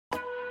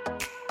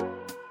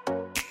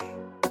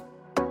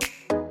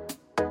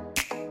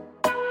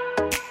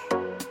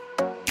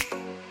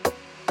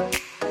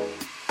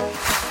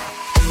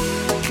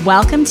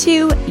Welcome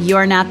to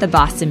You're Not the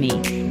Boss of Me.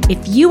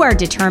 If you are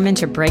determined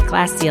to break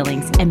glass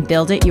ceilings and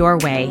build it your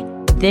way,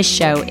 this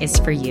show is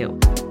for you.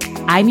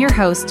 I'm your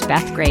host,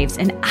 Beth Graves,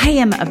 and I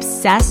am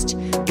obsessed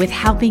with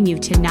helping you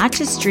to not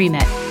just dream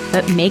it,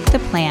 but make the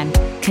plan,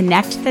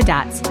 connect the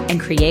dots, and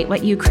create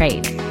what you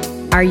crave.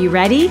 Are you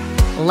ready?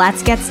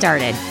 Let's get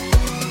started.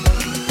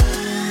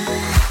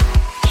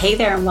 Hey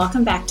there, and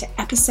welcome back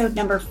to episode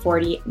number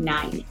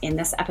 49. In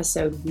this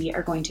episode, we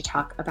are going to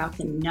talk about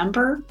the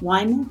number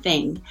one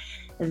thing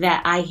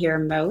that I hear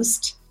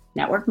most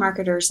network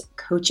marketers,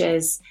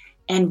 coaches,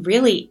 and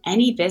really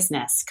any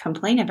business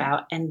complain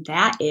about, and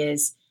that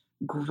is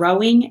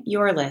growing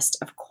your list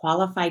of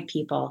qualified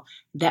people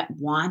that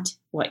want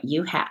what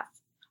you have.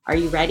 Are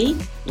you ready?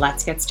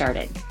 Let's get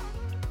started.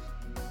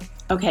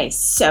 Okay,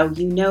 so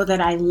you know that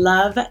I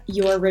love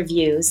your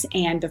reviews,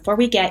 and before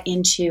we get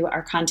into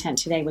our content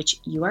today, which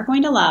you are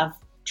going to love,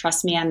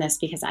 trust me on this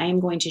because I am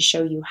going to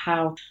show you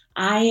how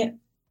I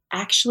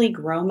actually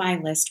grow my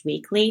list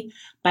weekly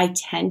by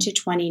 10 to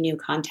 20 new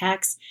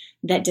contacts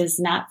that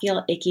does not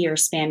feel icky or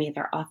spammy.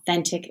 They're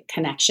authentic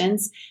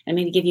connections. I'm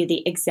going to give you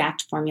the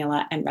exact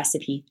formula and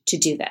recipe to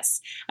do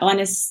this. I want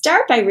to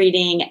start by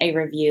reading a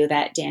review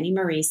that Danny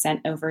Marie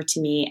sent over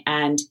to me,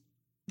 and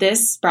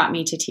this brought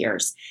me to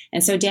tears.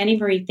 And so Danny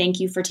Marie, thank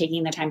you for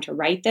taking the time to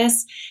write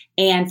this.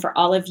 And for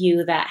all of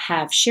you that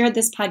have shared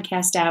this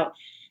podcast out,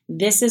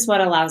 this is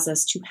what allows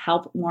us to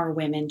help more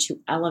women to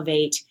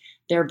elevate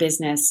their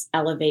business,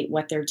 elevate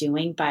what they're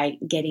doing by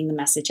getting the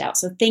message out.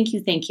 So thank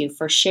you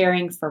for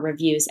sharing, for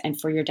reviews, and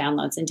for your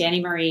downloads. And Danny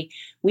Marie,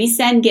 we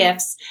send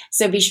gifts,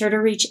 so be sure to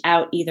reach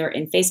out either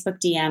in Facebook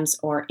DMs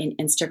or in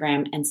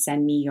Instagram and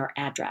send me your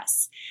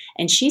address.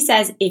 And she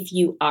says, if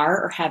you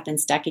are or have been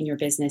stuck in your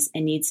business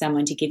and need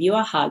someone to give you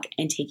a hug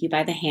and take you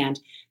by the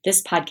hand,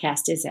 this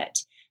podcast is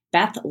it.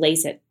 Beth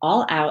lays it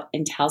all out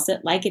and tells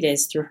it like it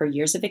is through her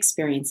years of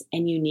experience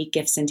and unique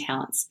gifts and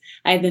talents.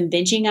 I have been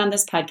binging on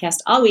this podcast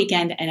all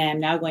weekend, and I am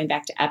now going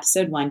back to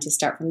episode 1 to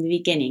start from the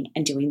beginning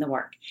and doing the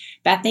work.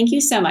 Beth, thank you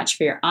so much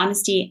for your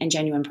honesty and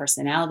genuine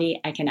personality.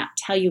 I cannot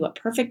tell you what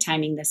perfect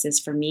timing this is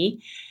for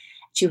me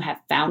to have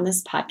found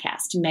this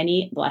podcast.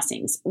 Many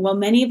blessings. Well,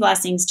 many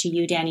blessings to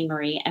you, Danny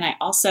Marie. And I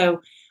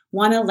also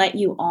want to let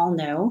you all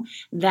know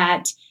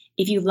that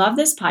if you love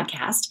this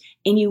podcast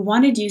and you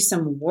want to do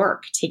some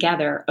work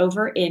together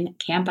over in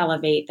Camp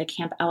Elevate, the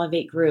Camp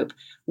Elevate group,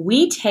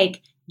 we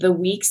take the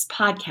week's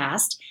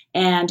podcast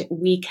and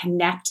we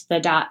connect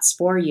the dots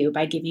for you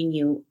by giving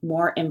you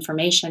more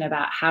information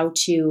about how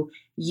to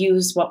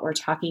use what we're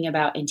talking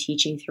about and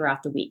teaching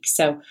throughout the week.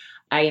 So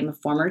I am a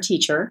former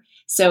teacher.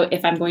 So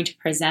if I'm going to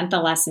present the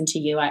lesson to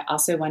you, I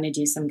also want to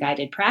do some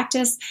guided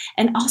practice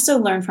and also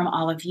learn from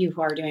all of you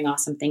who are doing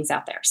awesome things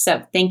out there.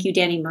 So thank you,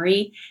 Danny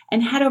Marie,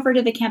 and head over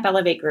to the Camp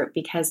Elevate group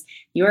because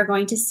you are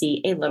going to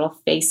see a little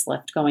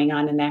facelift going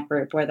on in that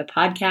group where the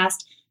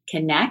podcast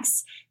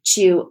connects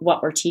to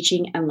what we're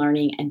teaching and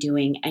learning and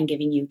doing and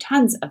giving you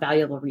tons of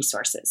valuable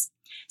resources.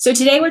 So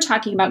today we're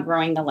talking about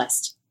growing the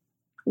list.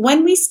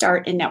 When we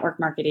start in network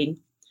marketing,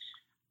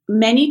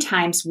 many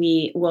times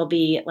we will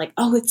be like,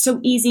 oh, it's so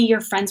easy.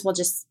 Your friends will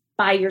just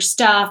buy your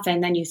stuff.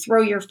 And then you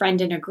throw your friend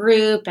in a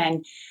group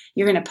and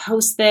you're going to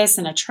post this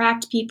and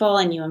attract people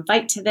and you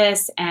invite to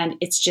this. And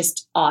it's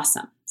just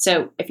awesome.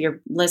 So if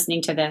you're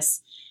listening to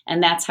this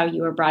and that's how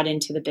you were brought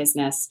into the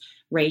business,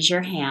 raise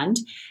your hand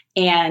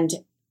and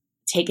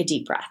take a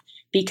deep breath.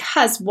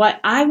 Because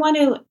what I want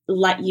to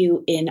let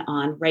you in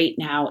on right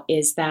now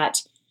is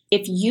that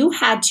if you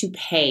had to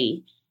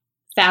pay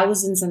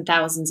thousands and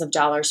thousands of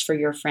dollars for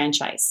your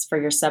franchise, for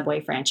your Subway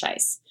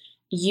franchise,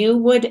 you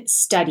would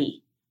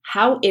study,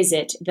 how is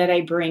it that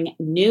I bring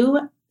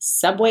new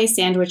Subway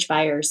sandwich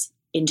buyers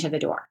into the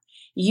door?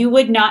 You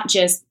would not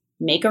just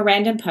make a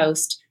random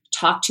post,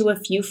 talk to a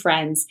few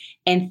friends,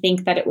 and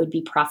think that it would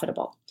be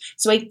profitable.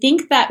 So I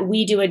think that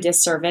we do a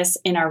disservice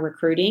in our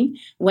recruiting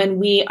when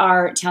we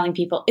are telling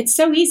people, it's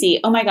so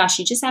easy. Oh my gosh,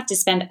 you just have to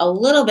spend a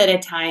little bit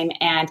of time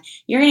and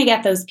you're going to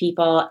get those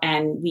people,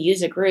 and we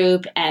use a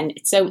group and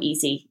it's so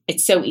easy.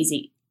 It's so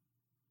easy.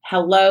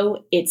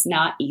 Hello, it's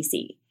not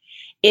easy.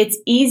 It's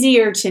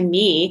easier to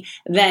me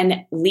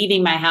than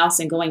leaving my house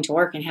and going to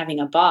work and having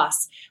a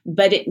boss,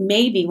 but it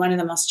may be one of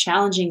the most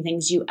challenging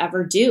things you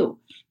ever do.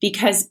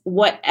 Because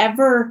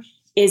whatever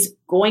is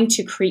going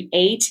to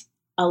create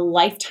a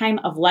lifetime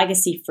of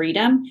legacy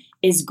freedom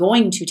is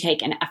going to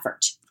take an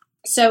effort.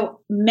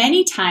 So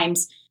many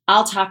times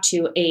I'll talk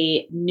to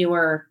a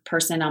newer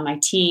person on my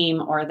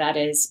team or that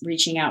is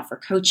reaching out for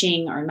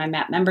coaching or in my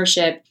MAP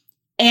membership.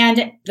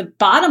 And the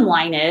bottom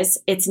line is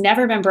it's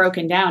never been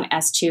broken down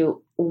as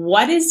to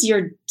what is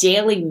your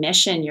daily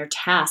mission, your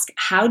task?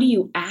 How do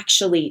you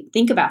actually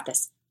think about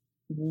this?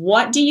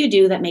 What do you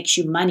do that makes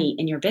you money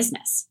in your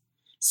business?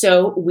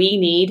 So we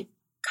need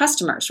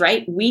customers,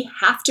 right? We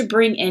have to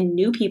bring in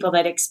new people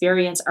that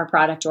experience our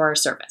product or our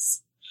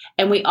service.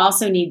 And we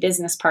also need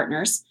business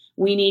partners.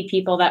 We need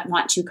people that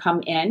want to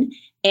come in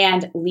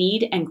and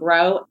lead and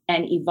grow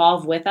and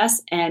evolve with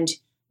us. And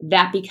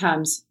that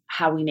becomes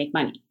how we make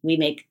money. We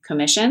make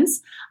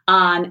commissions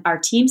on our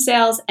team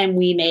sales and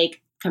we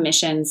make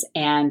commissions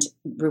and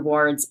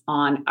rewards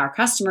on our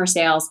customer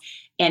sales.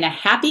 And a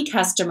happy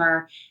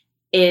customer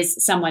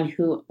is someone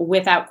who,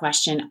 without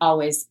question,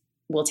 always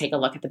will take a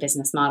look at the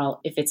business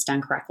model if it's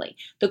done correctly.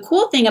 The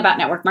cool thing about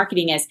network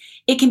marketing is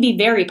it can be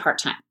very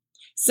part-time.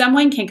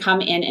 Someone can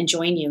come in and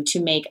join you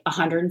to make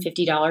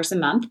 $150 a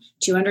month,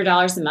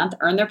 $200 a month,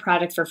 earn their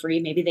product for free.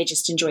 Maybe they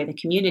just enjoy the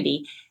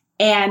community.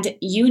 And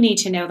you need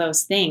to know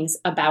those things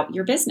about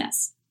your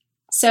business.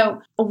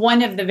 So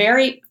one of the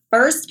very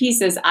first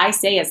pieces I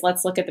say is,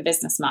 let's look at the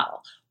business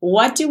model.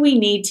 What do we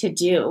need to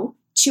do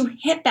to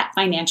hit that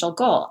financial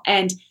goal?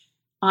 And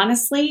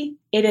honestly,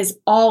 it is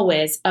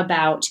always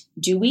about,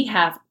 do we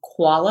have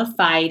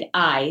qualified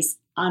eyes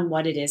on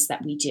what it is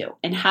that we do?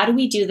 And how do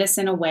we do this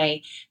in a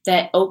way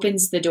that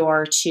opens the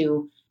door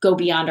to go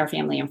beyond our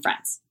family and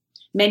friends?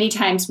 Many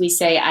times we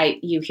say,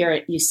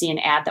 you see an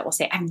ad that will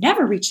say, I've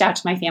never reached out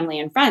to my family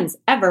and friends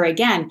ever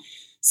again.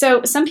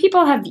 So some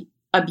people have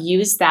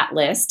abused that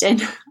list.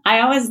 And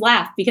I always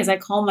laugh because I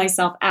call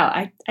myself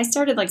out. I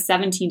started like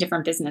 17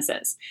 different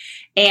businesses.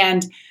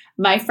 And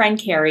my friend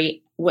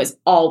Carrie was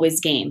always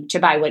game to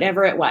buy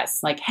whatever it was.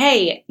 Like,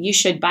 hey, you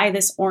should buy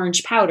this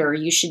orange powder.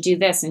 You should do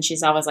this. And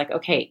she's always like,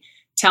 okay,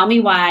 tell me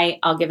why.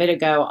 I'll give it a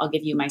go. I'll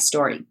give you my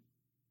story.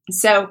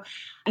 So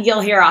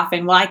you'll hear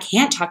often, well, I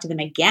can't talk to them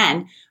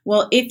again.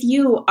 Well, if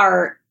you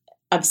are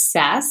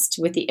obsessed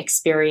with the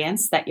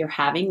experience that you're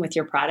having with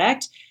your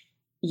product,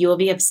 you will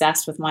be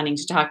obsessed with wanting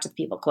to talk to the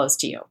people close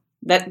to you.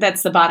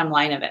 That's the bottom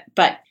line of it.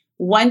 But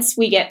once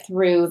we get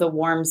through the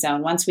warm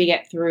zone, once we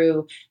get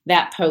through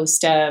that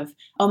post of,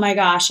 oh my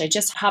gosh, I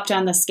just hopped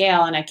on the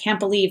scale and I can't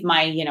believe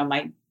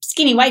my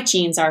skinny white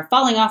jeans are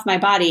falling off my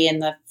body.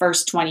 And the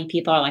first 20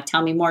 people are like,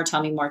 tell me more,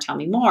 tell me more, tell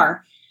me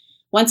more.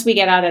 Once we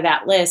get out of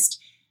that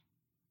list,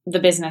 the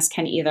business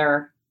can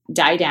either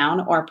die down,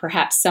 or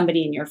perhaps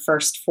somebody in your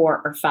first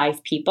 4 or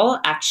 5 people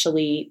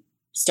actually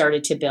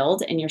started to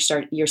build, and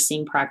you're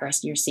seeing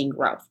progress and you're seeing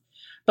growth.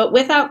 But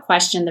without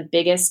question, the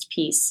biggest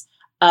piece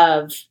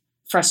of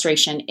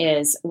frustration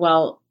is,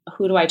 well,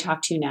 who do I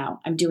talk to now?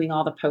 I'm doing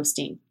all the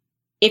posting.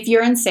 If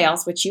you're in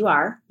sales, which you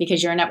are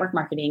because you're in network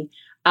marketing,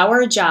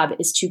 our job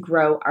is to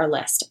grow our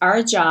list.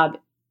 Our job,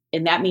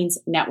 and that means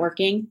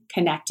networking,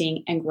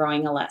 connecting, and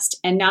growing a list.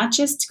 And not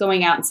just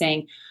going out and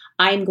saying,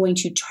 I'm going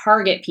to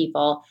target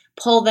people,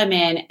 pull them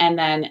in, and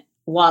then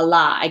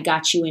voila, I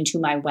got you into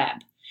my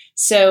web.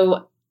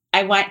 So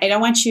I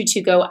don't want you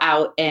to go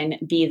out and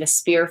be the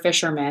spear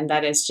fisherman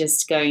that is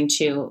just going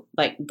to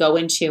go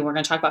into, we're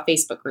going to talk about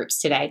Facebook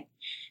groups today,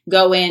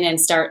 go in and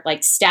start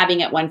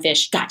stabbing at one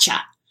fish.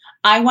 Gotcha.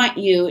 I want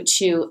you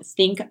to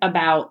think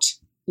about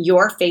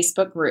your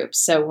Facebook groups.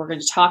 So we're going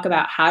to talk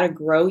about how to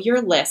grow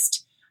your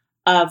list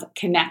of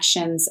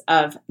connections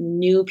of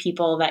new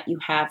people that you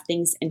have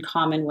things in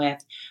common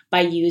with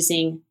by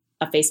using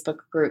a Facebook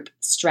group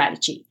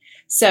strategy.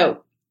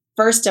 So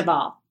first of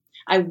all,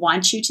 I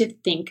want you to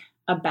think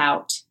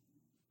about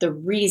the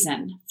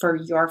reason for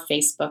your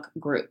Facebook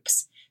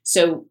groups.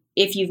 So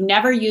if you've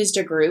never used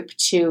a group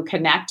to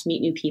connect,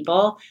 meet new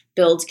people,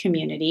 build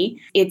community,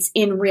 it's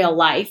in real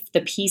life.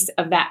 The piece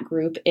of that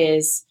group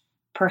is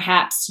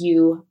perhaps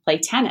you play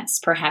tennis.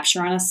 Perhaps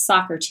you're on a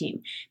soccer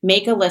team.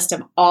 Make a list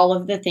of all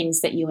of the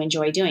things that you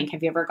enjoy doing.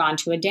 Have you ever gone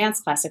to a dance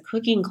class, a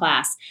cooking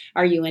class?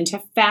 Are you into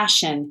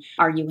fashion?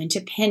 Are you into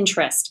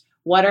Pinterest?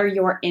 What are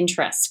your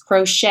interests?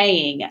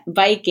 Crocheting,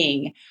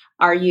 biking?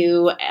 Are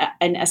you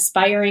an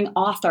aspiring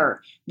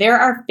author? There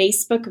are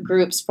Facebook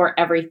groups for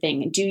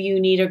everything. Do you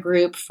need a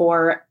group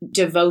for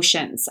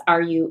devotions?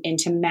 Are you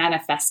into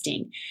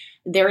manifesting?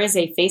 There is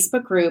a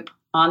Facebook group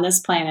on this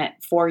planet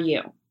for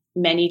you.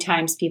 Many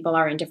times people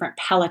are in different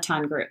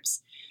Peloton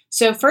groups.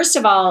 So first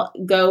of all,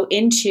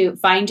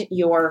 find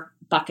your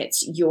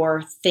buckets,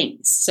 your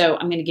things. So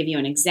I'm going to give you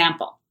an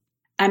example.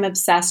 I'm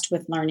obsessed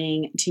with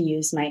learning to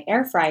use my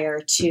air fryer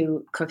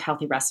to cook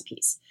healthy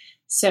recipes.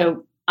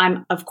 So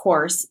I'm, of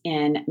course,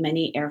 in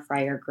many air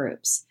fryer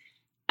groups.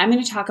 I'm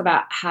going to talk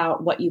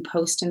about what you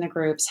post in the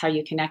groups, how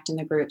you connect in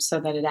the groups so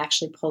that it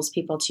actually pulls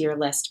people to your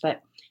list.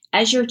 But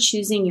as you're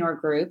choosing your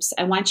groups,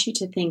 I want you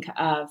to think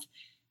of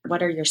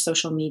what are your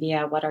social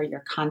media, what are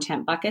your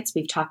content buckets.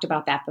 We've talked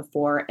about that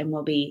before, and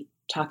we'll be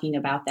talking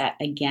about that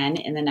again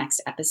in the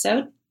next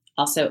episode.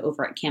 Also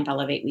over at Camp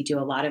Elevate, we do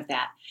a lot of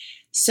that.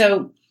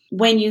 So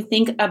when you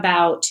think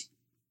about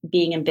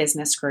being in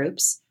business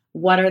groups,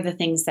 what are the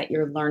things that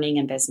you're learning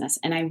in business?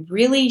 And I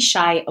really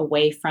shy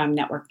away from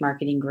network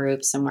marketing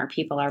groups and where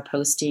people are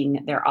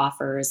posting their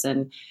offers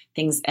and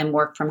things and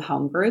work from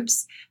home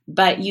groups.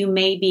 But you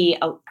may be,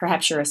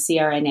 perhaps you're a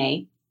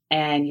CRNA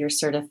and you're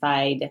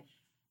certified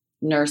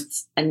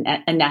nurse and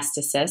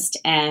anesthetist,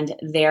 and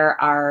there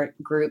are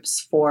groups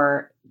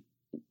for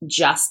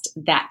just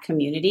that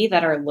community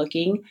that are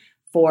looking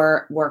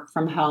for work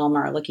from home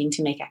or looking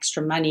to make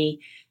extra money.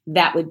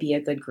 That would be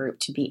a good group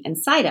to be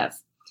inside of.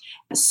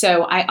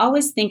 So I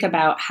always think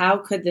about how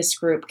could this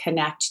group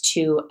connect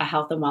to a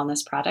health and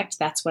wellness product.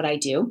 That's what I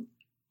do.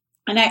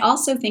 And I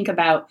also think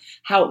about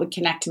how it would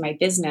connect to my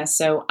business.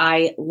 So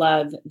I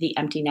love the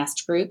empty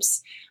nest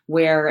groups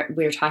where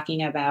we're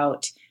talking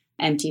about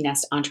empty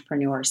nest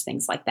entrepreneurs,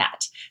 things like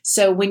that.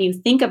 So when you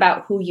think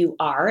about who you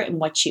are and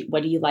what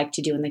do you like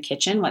to do in the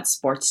kitchen, what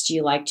sports do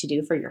you like to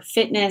do for your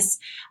fitness,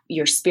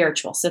 your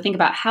spiritual. So think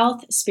about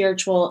health,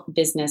 spiritual,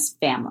 business,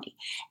 family,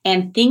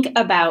 and think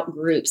about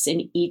groups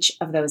in each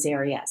of those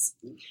areas.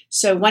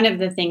 So one of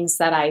the things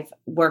that I've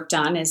worked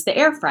on is the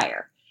air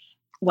fryer.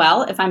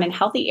 Well, if I'm in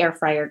healthy air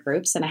fryer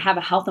groups and I have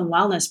a health and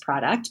wellness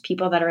product,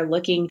 people that are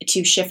looking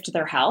to shift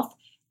their health,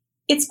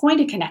 it's going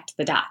to connect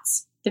the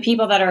dots. The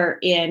people that are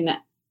in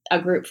a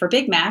group for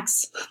Big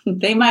Macs,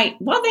 they might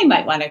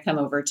want to come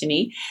over to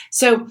me.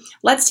 So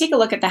let's take a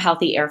look at the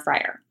healthy air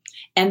fryer.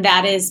 And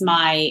that is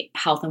my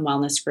health and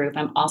wellness group.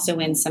 I'm also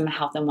in some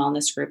health and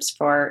wellness groups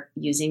for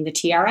using the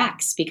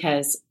TRX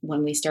because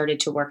when we started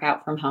to work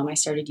out from home, I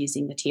started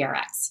using the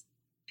TRX.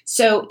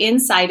 So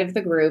inside of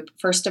the group,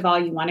 first of all,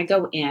 you want to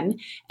go in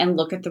and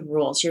look at the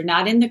rules. You're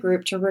not in the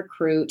group to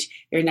recruit.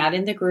 You're not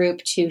in the group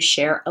to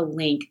share a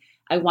link.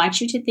 I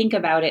want you to think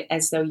about it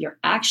as though you're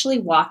actually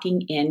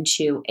walking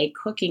into a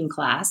cooking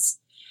class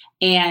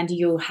and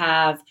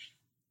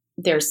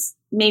there's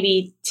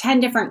maybe 10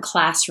 different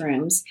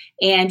classrooms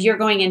and you're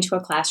going into a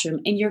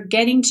classroom and you're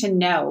getting to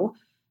know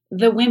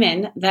the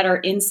women that are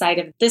inside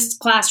of this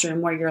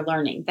classroom where you're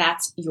learning.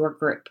 That's your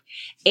group.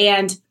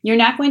 And you're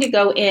not going to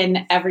go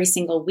in every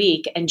single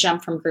week and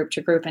jump from group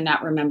to group and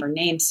not remember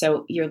names.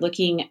 So you're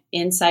looking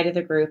inside of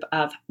the group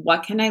of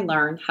what can I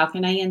learn? How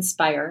can I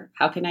inspire?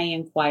 How can I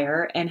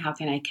inquire? And how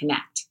can I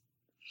connect?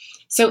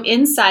 So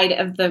inside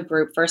of the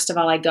group, first of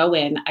all, I go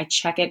in, I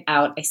check it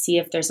out. I see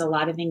if there's a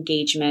lot of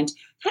engagement,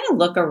 kind of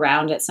look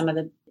around at some of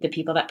the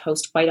people that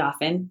post quite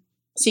often.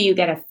 So you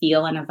get a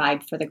feel and a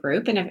vibe for the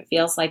group. And if it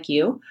feels like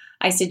you,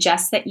 I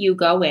suggest that you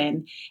go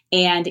in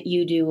and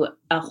you do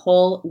a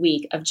whole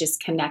week of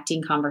just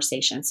connecting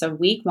conversation. So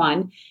week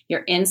 1,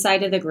 you're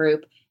inside of the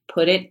group,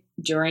 put it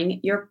during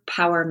your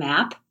power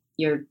map,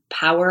 your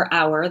power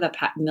hour, the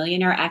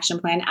Millionaire Action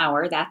Plan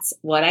hour. That's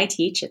what I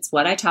teach. It's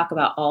what I talk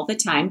about all the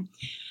time.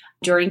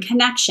 During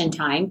connection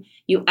time,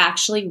 you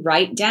actually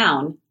write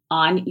down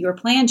on your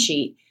plan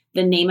sheet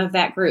the name of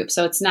that group.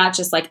 So it's not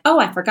just like, oh,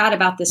 I forgot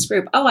about this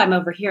group. Oh, I'm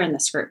over here in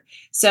this group.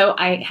 So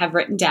I have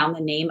written down the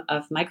name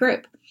of my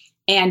group.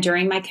 And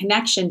during my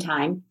connection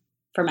time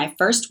for my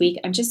first week,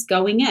 I'm just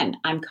going in.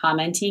 I'm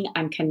commenting,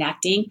 I'm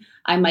connecting.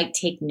 I might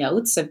take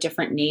notes of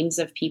different names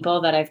of people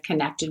that I've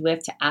connected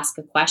with to ask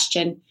a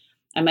question.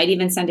 I might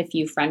even send a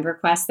few friend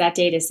requests that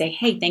day to say,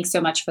 hey, thanks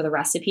so much for the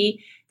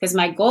recipe. Because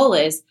my goal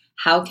is,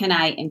 how can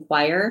I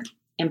inquire,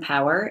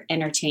 empower,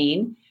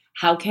 entertain?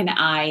 How can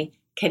I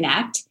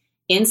connect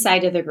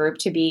inside of the group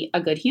to be a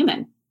good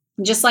human,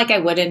 just like I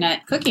would in a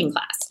cooking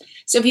class?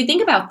 So if you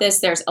think about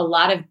this, there's a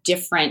lot of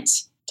different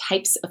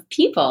types of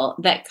people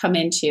that come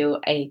into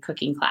a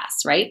cooking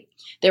class, right?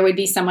 There would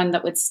be someone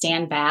that would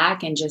stand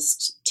back and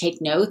just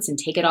take notes and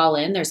take it all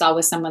in. There's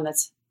always someone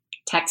that's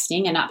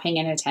texting and not paying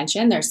any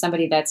attention. There's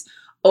somebody that's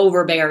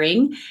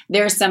overbearing.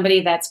 There's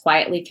somebody that's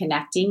quietly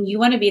connecting. You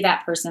want to be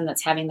that person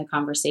that's having the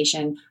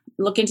conversation,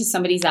 look into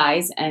somebody's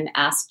eyes and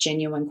ask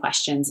genuine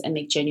questions and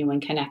make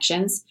genuine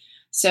connections.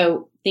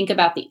 So think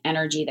about the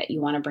energy that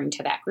you want to bring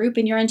to that group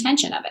and your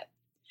intention of it.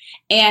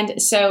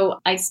 And so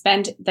I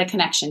spend the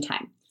connection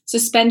time. So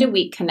spend a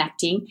week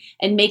connecting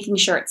and making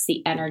sure it's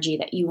the energy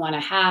that you want to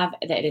have,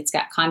 that it's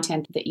got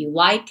content that you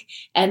like,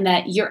 and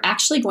that you're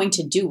actually going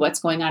to do what's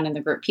going on in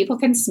the group. People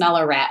can smell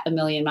a rat a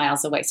million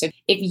miles away. So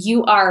if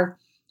you are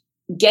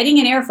getting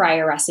an air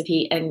fryer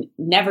recipe and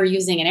never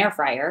using an air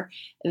fryer,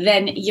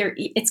 then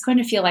it's going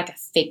to feel like a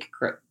fake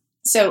group.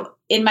 So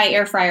in my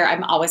air fryer,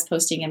 I'm always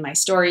posting in my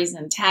stories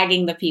and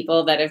tagging the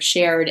people that have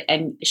shared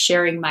and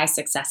sharing my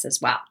success as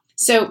well.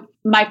 So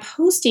my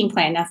posting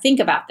plan, now think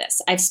about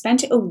this. I've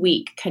spent a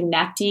week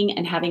connecting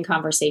and having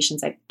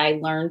conversations. I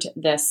learned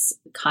this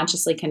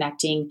consciously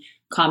connecting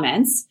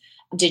comments,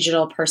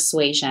 digital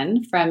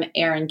persuasion from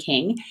Aaron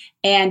King.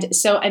 And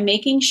so I'm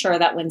making sure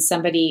that when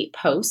somebody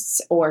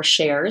posts or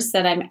shares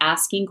that I'm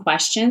asking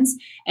questions.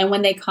 And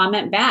when they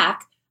comment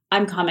back,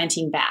 I'm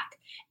commenting back.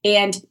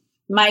 And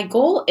my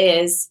goal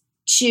is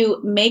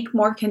to make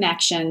more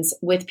connections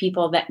with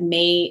people that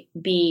may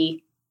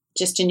be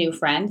just a new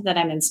friend that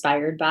I'm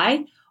inspired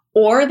by,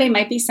 or they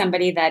might be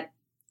somebody that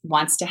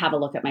wants to have a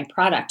look at my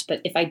product. But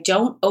if I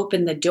don't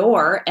open the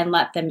door and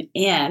let them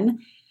in,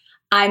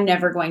 I'm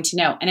never going to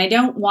know. And I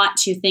don't want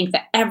to think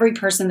that every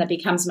person that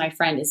becomes my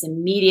friend is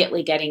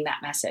immediately getting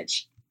that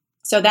message.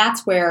 So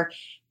that's where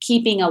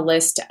keeping a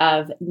list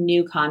of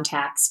new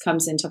contacts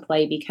comes into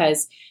play,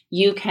 because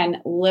you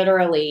can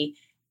literally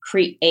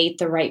create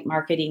the right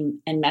marketing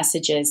and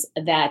messages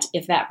that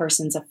if that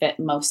person's a fit,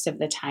 most of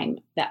the time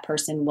that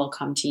person will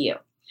come to you.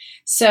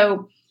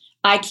 So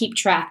I keep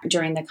track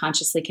during the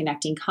consciously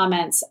connecting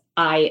comments.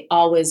 I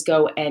always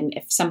go, and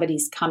if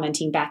somebody's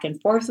commenting back and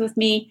forth with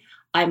me,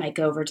 I might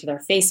go over to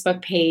their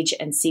Facebook page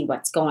and see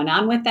what's going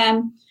on with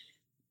them.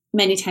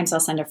 Many times I'll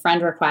send a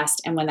friend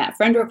request, and when that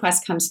friend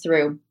request comes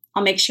through,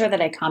 I'll make sure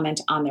that I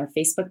comment on their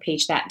Facebook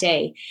page that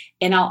day.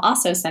 And I'll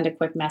also send a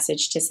quick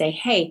message to say,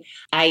 hey,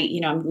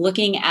 I'm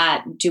looking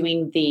at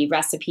doing the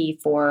recipe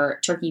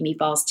for turkey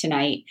meatballs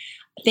tonight.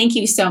 Thank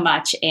you so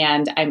much.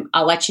 And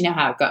I'll let you know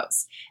how it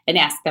goes and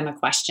ask them a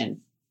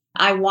question.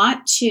 I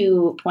want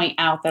to point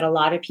out that a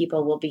lot of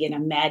people will be in a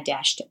mad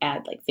dash to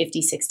add like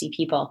 50, 60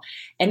 people.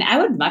 And I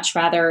would much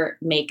rather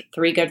make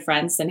 3 good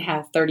friends than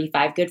have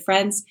 35 good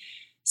friends.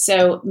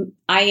 So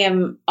I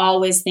am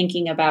always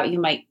thinking about, you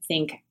might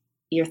think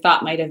your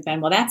thought might have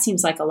been, well, that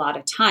seems like a lot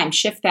of time.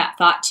 Shift that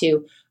thought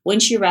to,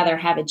 wouldn't you rather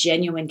have a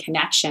genuine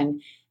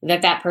connection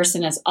that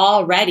person is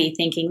already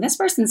thinking, this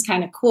person's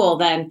kind of cool,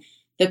 than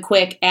the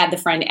quick add the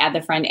friend, add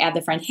the friend, add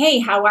the friend. Hey,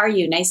 how are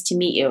you? Nice to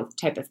meet you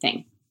type of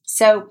thing.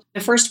 So the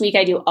first week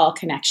I do all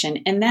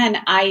connection. And then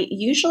I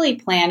usually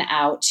plan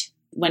out,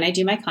 when I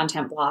do my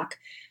content block,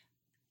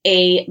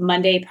 a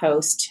Monday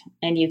post,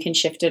 and you can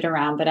shift it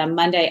around. But on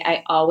Monday,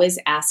 I always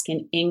ask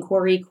an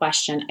inquiry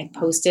question. I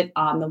post it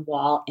on the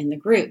wall in the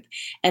group.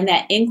 And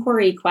that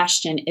inquiry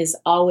question is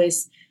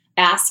always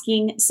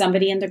asking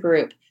somebody in the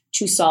group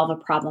to solve a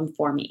problem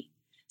for me.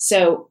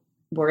 So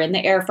we're in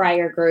the air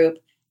fryer group,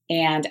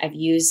 and I've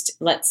used,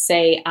 let's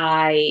say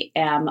I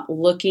am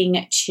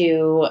looking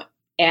to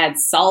add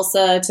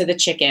salsa to the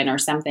chicken or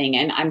something,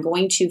 and I'm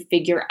going to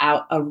figure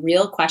out a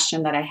real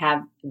question that I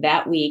have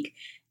that week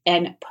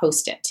and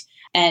post it.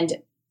 And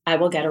I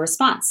will get a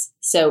response.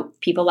 So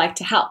people like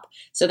to help.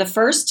 So the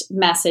first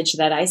message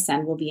that I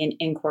send will be an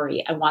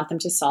inquiry. I want them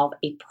to solve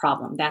a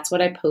problem. That's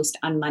what I post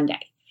on Monday.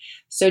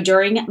 So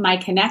during my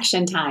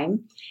connection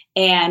time,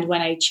 and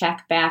when I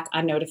check back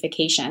on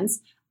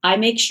notifications, I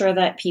make sure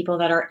that people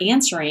that are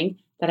answering,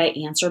 that I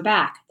answer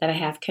back, that I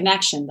have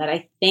connection, that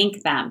I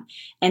thank them.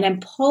 And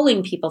I'm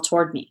pulling people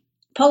toward me,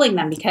 pulling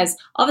them, because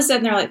all of a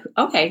sudden they're like,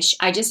 okay,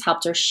 I just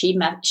helped her.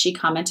 She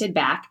commented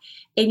back.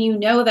 And you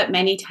know that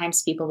many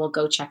times people will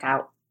go check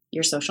out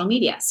your social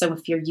media. So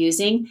if you're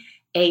using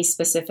a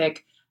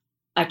specific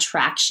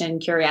attraction,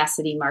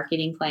 curiosity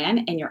marketing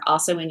plan, and you're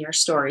also in your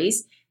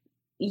stories,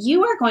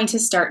 you are going to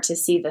start to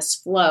see this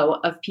flow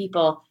of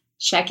people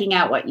checking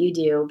out what you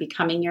do,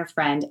 becoming your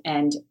friend,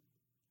 and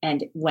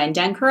when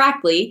done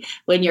correctly,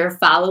 when you're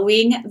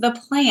following the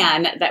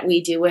plan that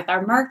we do with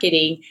our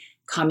marketing,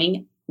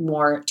 coming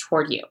more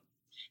toward you.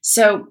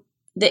 So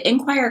the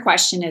inquire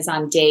question is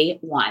on day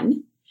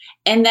 1.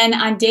 And then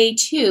on day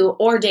 2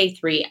 or day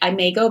 3, I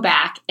may go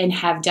back and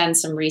have done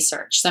some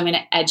research. So I'm going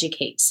to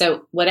educate.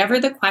 So whatever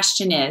the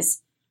question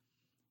is,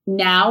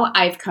 now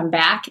I've come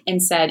back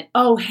and said,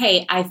 oh,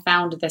 hey, I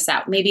found this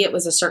out. Maybe it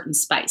was a certain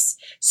spice.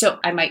 So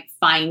I might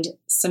find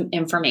some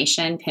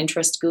information,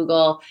 Pinterest,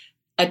 Google,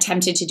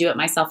 attempted to do it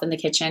myself in the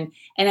kitchen.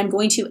 And I'm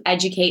going to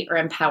educate or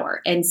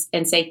empower and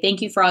say,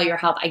 thank you for all your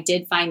help. I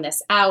did find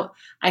this out.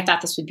 I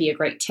thought this would be a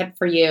great tip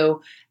for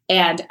you.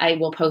 And I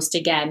will post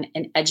again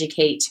and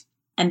educate.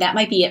 And that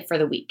might be it for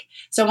the week.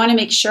 So I want to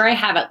make sure I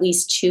have at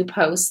least 2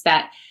 posts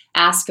that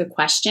ask a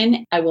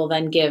question. I will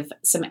then give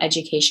some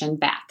education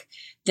back.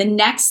 The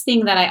next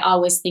thing that I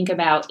always think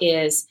about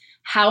is,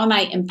 how am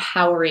I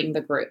empowering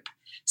the group?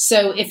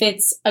 So if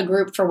it's a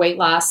group for weight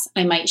loss,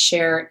 I might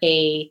share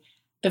a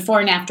before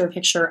and after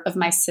picture of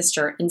my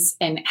sister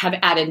and have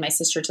added my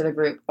sister to the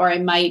group. Or I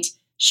might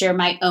share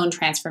my own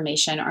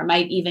transformation, or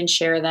might even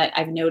share that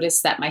I've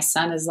noticed that my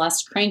son is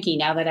less cranky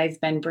now that I've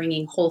been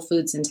bringing whole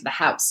foods into the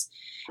house.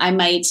 I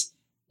might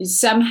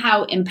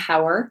somehow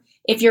empower.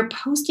 If you're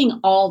posting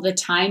all the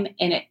time,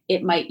 and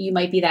you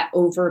might be that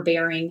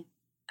overbearing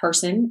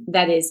person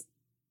that is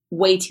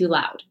way too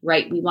loud,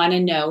 right? We want to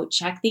know,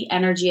 check the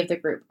energy of the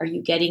group. Are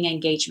you getting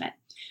engagement?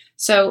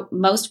 So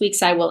most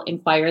weeks I will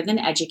inquire, then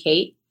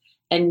educate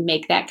and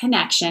make that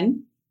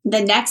connection.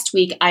 The next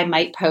week I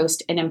might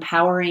post an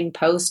empowering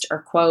post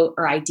or quote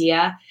or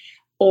idea,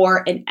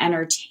 or an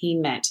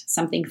entertainment,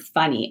 something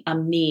funny, a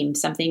meme,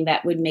 something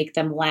that would make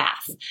them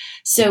laugh.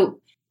 So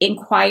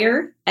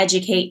inquire,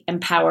 educate,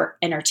 empower,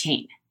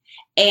 entertain.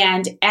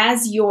 And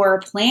as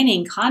you're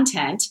planning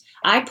content,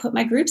 I put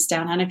my groups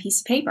down on a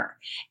piece of paper,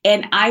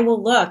 and I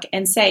will look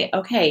and say,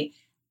 okay,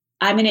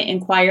 I'm going to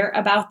inquire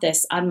about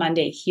this on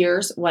Monday.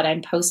 Here's what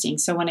I'm posting.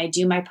 So when I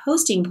do my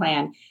posting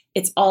plan,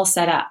 it's all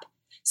set up.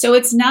 So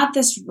it's not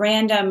this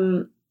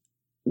random,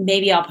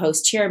 maybe I'll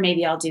post here,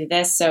 maybe I'll do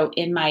this. So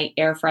in my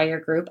air fryer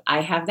group,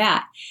 I have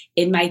that.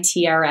 In my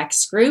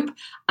TRX group,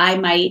 I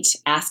might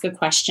ask a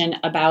question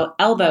about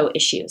elbow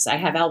issues. I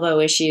have elbow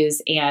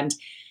issues, and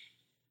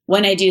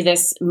when I do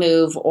this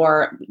move,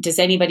 or does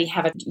anybody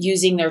have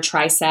using their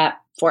tricep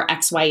for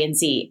X, Y, and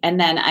Z? And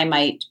then I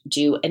might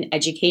do an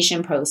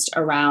education post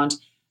around,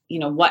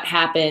 what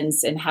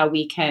happens and how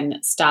we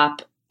can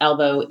stop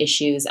elbow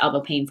issues,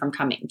 elbow pain from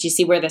coming. Do you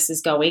see where this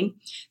is going?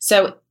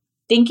 So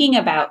thinking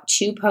about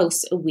 2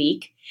 posts a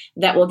week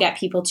that will get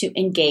people to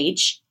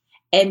engage,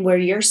 and where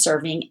you're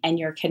serving and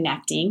you're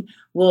connecting,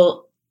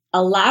 will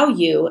allow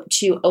you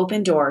to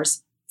open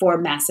doors for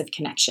massive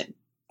connection.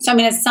 So I'm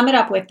going to sum it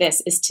up with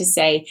this, is to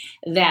say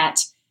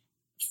that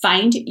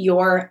find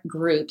your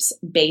groups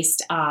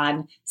based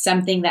on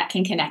something that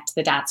can connect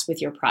the dots with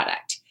your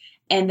product.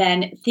 And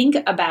then think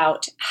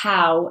about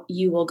how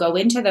you will go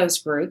into those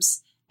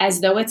groups as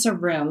though it's a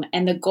room.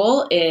 And the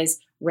goal is,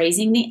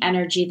 raising the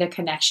energy, the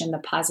connection, the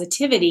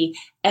positivity,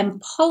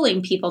 and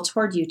pulling people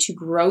toward you to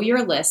grow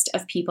your list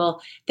of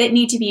people that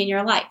need to be in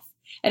your life.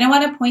 And I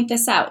want to point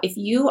this out. If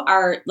you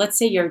are, let's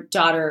say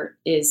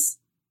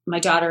my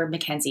daughter,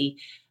 Mackenzie,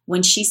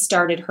 when she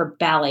started her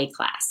ballet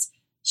class,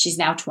 she's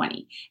now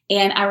 20.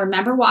 And I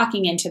remember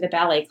walking into the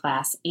ballet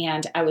class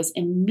and I was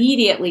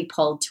immediately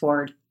pulled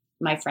toward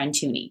my friend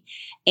Toonie.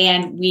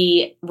 And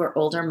we were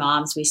older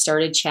moms. We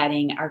started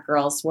chatting. Our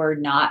girls were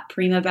not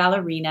prima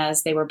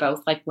ballerinas. They were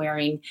both like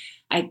wearing,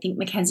 I think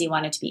Mackenzie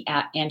wanted to be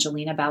at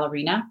Angelina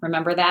Ballerina.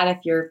 Remember that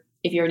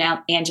if you're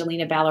now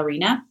Angelina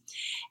Ballerina.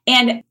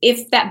 And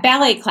if that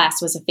ballet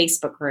class was a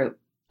Facebook group,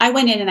 I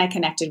went in and I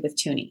connected with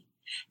Toonie.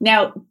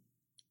 Now,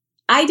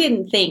 I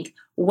didn't think,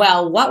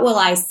 well, what will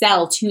I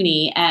sell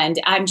Toonie? And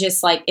I'm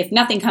just like, if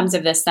nothing comes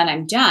of this, then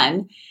I'm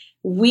done.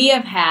 We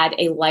have had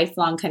a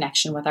lifelong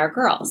connection with our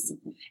girls.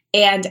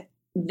 And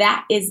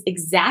that is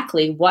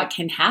exactly what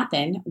can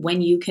happen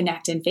when you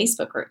connect in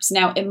Facebook groups.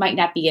 Now, it might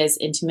not be as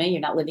intimate.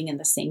 You're not living in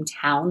the same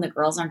town. The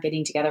girls aren't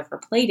getting together for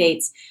play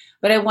dates.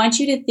 But I want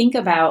you to think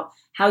about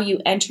how you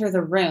enter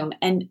the room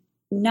and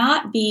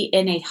not be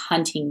in a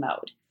hunting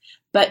mode,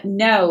 but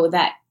know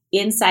that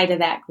inside of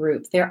that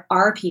group, there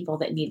are people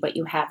that need what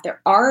you have.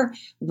 There are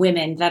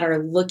women that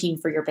are looking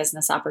for your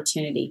business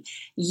opportunity.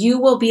 You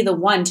will be the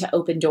one to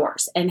open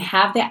doors and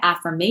have the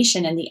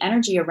affirmation and the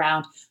energy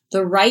around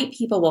the right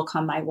people will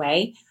come my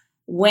way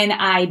when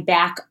I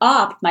back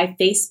up my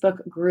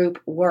Facebook group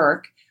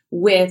work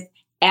with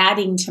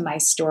adding to my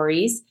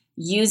stories,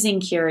 using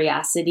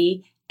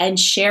curiosity, and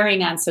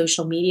sharing on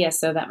social media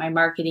so that my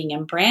marketing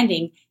and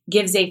branding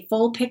gives a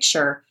full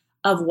picture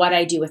of what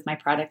I do with my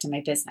product and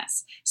my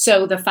business.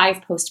 So the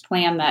 5-post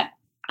plan that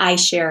I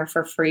share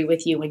for free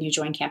with you when you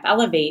join Camp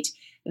Elevate,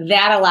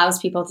 that allows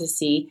people to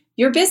see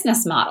your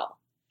business model.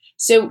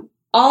 So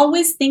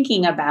always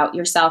thinking about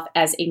yourself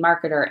as a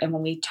marketer. And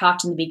when we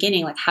talked in the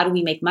beginning, like how do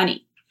we make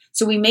money?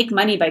 So we make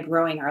money by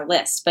growing our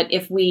list. But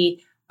if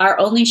we are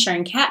only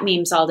sharing cat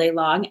memes all day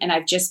long, and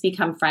I've just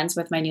become friends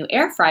with my new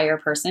air fryer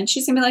person,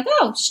 she's gonna be like,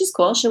 oh, she's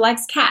cool. She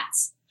likes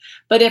cats.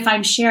 But if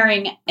I'm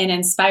sharing an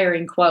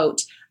inspiring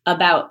quote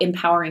about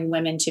empowering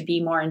women to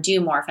be more and do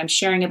more, if I'm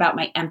sharing about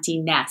my empty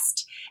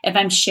nest, if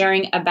I'm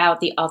sharing about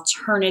the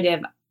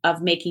alternative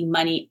of making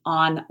money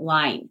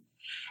online,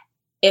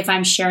 if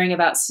I'm sharing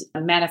about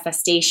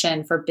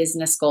manifestation for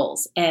business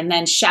goals, and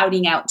then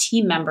shouting out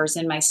team members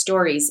in my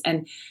stories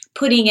and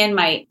putting in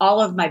all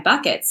of my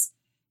buckets,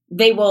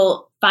 they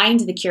will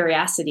find the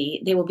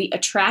curiosity. They will be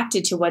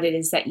attracted to what it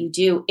is that you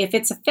do if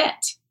it's a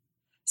fit.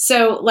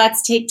 So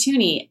let's take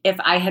Toonie. If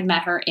I had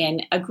met her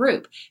in a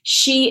group,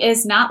 she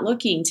is not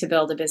looking to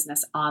build a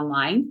business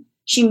online.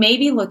 She may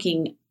be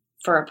looking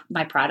for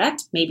my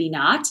product, maybe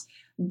not,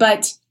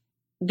 but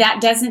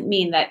that doesn't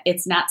mean that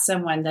it's not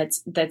someone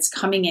that's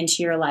coming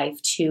into your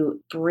life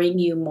to bring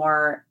you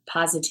more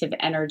positive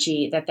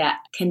energy, that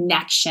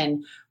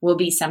connection will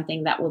be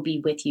something that will be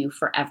with you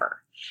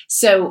forever.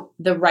 So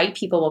the right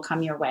people will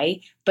come your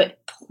way, but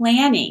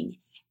planning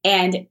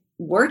and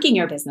working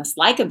your business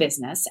like a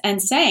business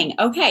and saying,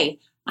 okay,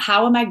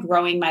 how am I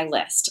growing my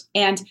list?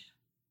 And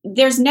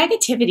there's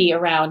negativity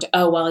around,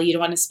 oh, well, you don't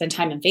want to spend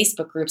time in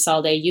Facebook groups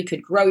all day. You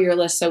could grow your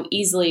list so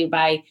easily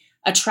by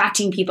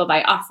attracting people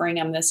by offering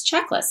them this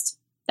checklist.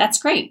 That's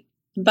great.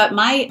 But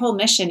my whole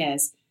mission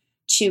is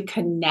to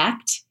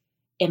connect,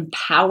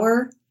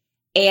 empower,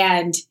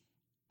 and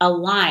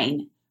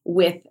align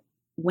with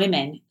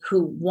women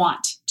who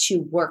want to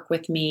work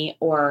with me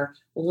or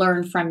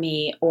learn from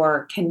me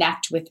or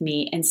connect with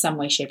me in some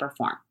way, shape, or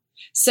form.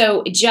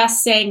 So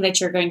just saying that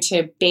you're going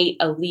to bait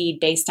a lead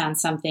based on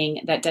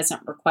something that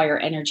doesn't require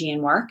energy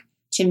and work,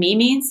 to me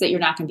means that you're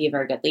not going to be a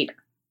very good leader.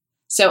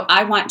 So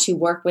I want to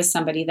work with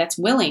somebody that's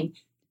willing.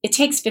 It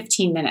takes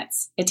 15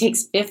 minutes. It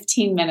takes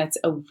 15 minutes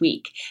a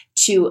week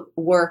to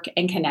work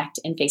and connect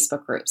in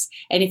Facebook groups.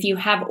 And if you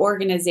have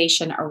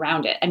organization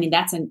around it, I mean,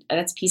 that's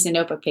a piece of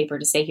notebook paper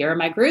to say, here are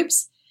my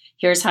groups.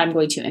 Here's how I'm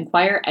going to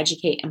inquire,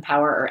 educate,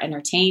 empower, or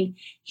entertain.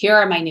 Here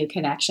are my new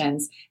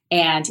connections.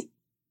 And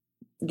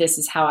this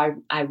is how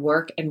I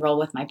work and roll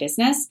with my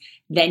business.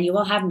 Then you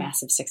will have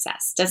massive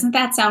success. Doesn't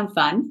that sound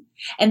fun?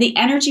 And the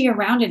energy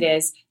around it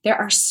is there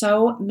are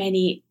so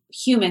many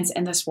humans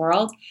in this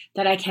world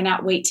that I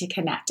cannot wait to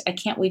connect. I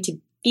can't wait to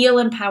feel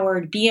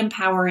empowered, be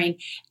empowering,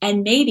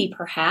 and maybe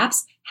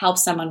perhaps help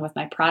someone with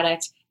my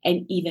product,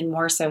 and even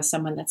more so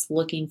someone that's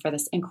looking for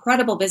this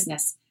incredible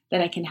business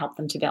that I can help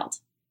them to build.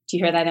 Do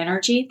you hear that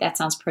energy? That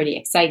sounds pretty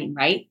exciting,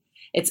 right?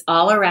 It's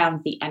all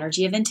around the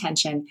energy of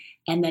intention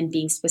and then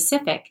being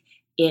specific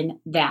in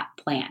that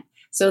plan.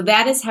 So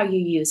that is how you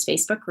use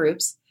Facebook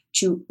groups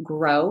to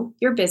grow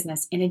your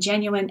business in a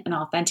genuine and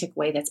authentic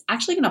way that's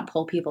actually going to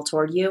pull people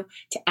toward you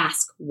to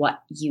ask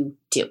what you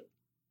do.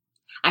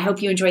 I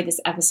hope you enjoyed this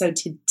episode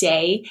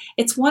today.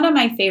 It's one of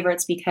my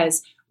favorites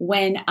because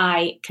when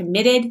I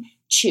committed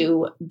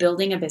to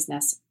building a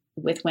business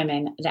with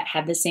women that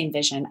had the same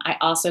vision, I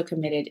also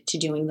committed to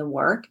doing the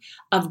work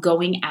of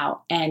going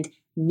out and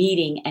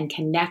meeting and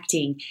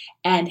connecting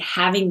and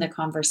having the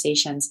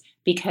conversations,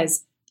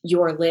 because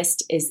your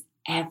list is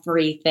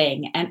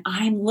everything. And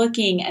I'm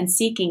looking and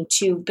seeking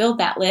to build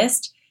that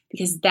list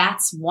because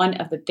that's one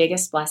of the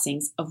biggest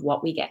blessings of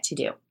what we get to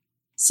do.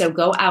 So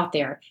go out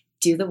there,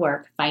 do the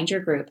work, find your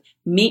group,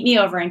 meet me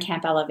over in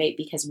Camp Elevate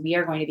because we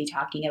are going to be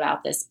talking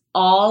about this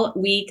all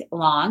week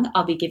long.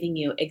 I'll be giving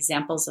you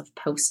examples of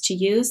posts to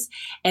use,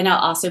 and I'll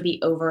also be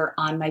over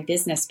on my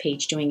business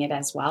page doing it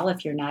as well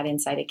if you're not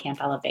inside of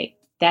Camp Elevate.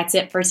 That's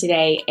it for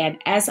today.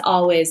 And as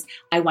always,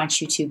 I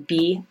want you to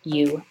be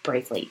you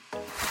bravely.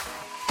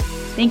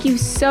 Thank you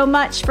so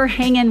much for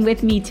hanging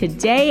with me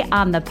today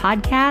on the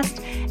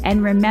podcast.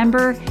 And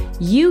remember,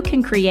 you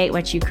can create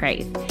what you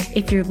crave.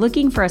 If you're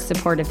looking for a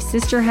supportive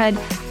sisterhood,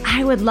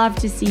 I would love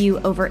to see you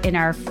over in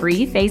our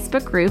free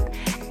Facebook group.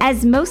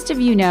 As most of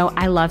you know,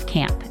 I love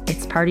camp.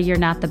 It's part of You're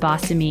Not the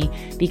Boss of Me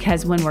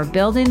because when we're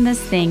building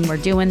this thing, we're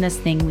doing this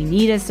thing, we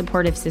need a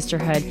supportive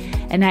sisterhood.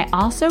 And I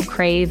also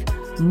crave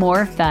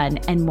more fun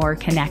and more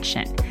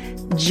connection.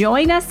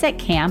 Join us at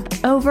camp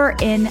over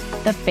in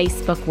the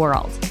Facebook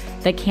world,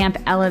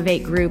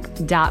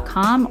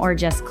 thecampelevategroup.com, or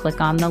just click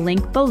on the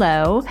link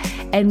below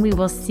and we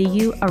will see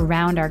you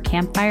around our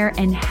campfire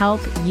and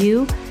help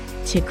you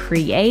to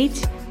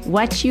create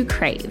what you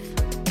crave.